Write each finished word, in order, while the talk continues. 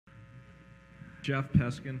Jeff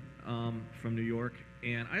Peskin from New York,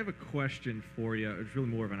 and I have a question for you. It's really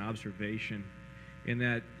more of an observation in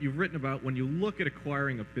that you've written about when you look at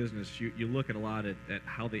acquiring a business, you look at a lot at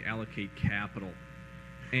how they allocate capital.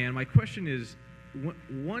 And my question is,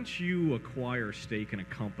 once you acquire a stake in a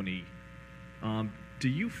company, do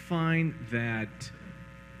you find that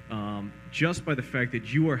just by the fact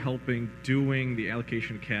that you are helping doing the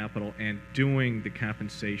allocation of capital and doing the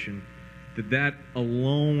compensation, that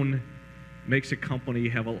alone makes a company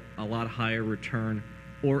have a lot higher return?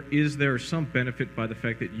 Or is there some benefit by the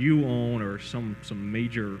fact that you own or some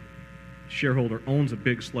major shareholder owns a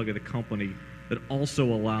big slug of the company that also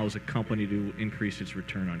allows a company to increase its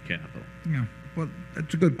return on capital? Yeah, well,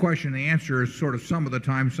 that's a good question. The answer is sort of some of the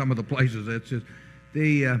time, some of the places.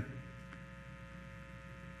 There's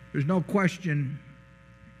no question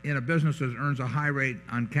in a business that earns a high rate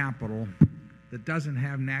on capital that doesn't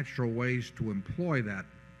have natural ways to employ that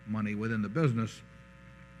money within the business,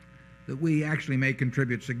 that we actually may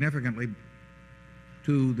contribute significantly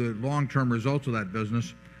to the long-term results of that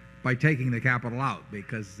business by taking the capital out,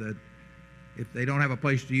 because if they don't have a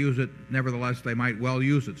place to use it, nevertheless, they might well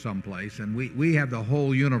use it someplace. And we have the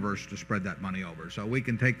whole universe to spread that money over. So we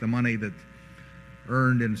can take the money that's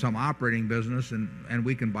earned in some operating business and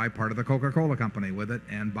we can buy part of the Coca-Cola company with it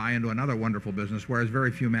and buy into another wonderful business, whereas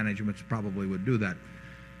very few managements probably would do that.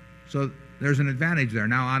 So there's an advantage there.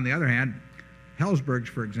 Now, on the other hand, Helzberg's,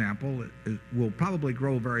 for example, will probably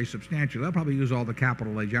grow very substantially. They'll probably use all the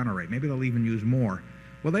capital they generate. Maybe they'll even use more.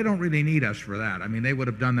 Well, they don't really need us for that. I mean, they would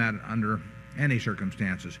have done that under any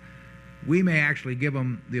circumstances. We may actually give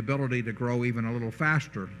them the ability to grow even a little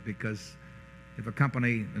faster, because if a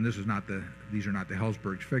company, and these are not the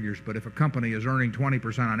Helzberg's figures, but if a company is earning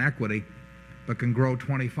 20% on equity but can grow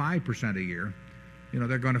 25% a year,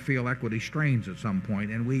 they're going to feel equity strains at some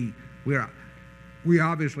point. And we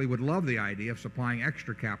obviously would love the idea of supplying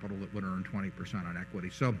extra capital that would earn 20% on equity.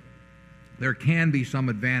 So there can be some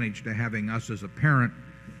advantage to having us as a parent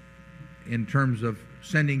in terms of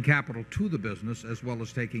sending capital to the business as well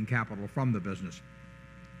as taking capital from the business.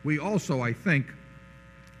 We also, I think,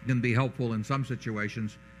 can be helpful in some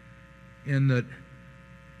situations in that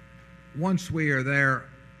once we are there,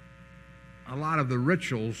 a lot of the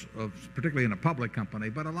rituals of, particularly in a public company,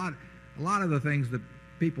 but a lot of the things that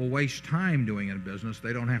people waste time doing in business,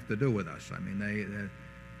 they don't have to do with us. I mean,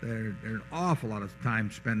 there's an awful lot of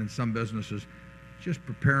time spent in some businesses just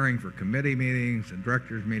preparing for committee meetings and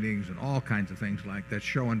directors meetings and all kinds of things like that,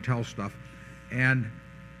 show and tell stuff. And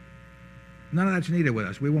none of that's needed with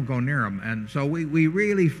us. We won't go near them. And so we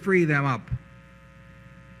really free them up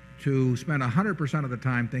to spend 100% of the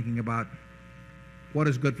time thinking about what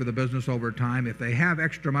is good for the business over time. If they have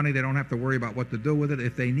extra money, they don't have to worry about what to do with it.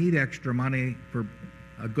 If they need extra money for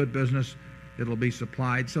a good business, it'll be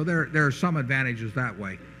supplied. So there are some advantages that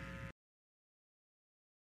way.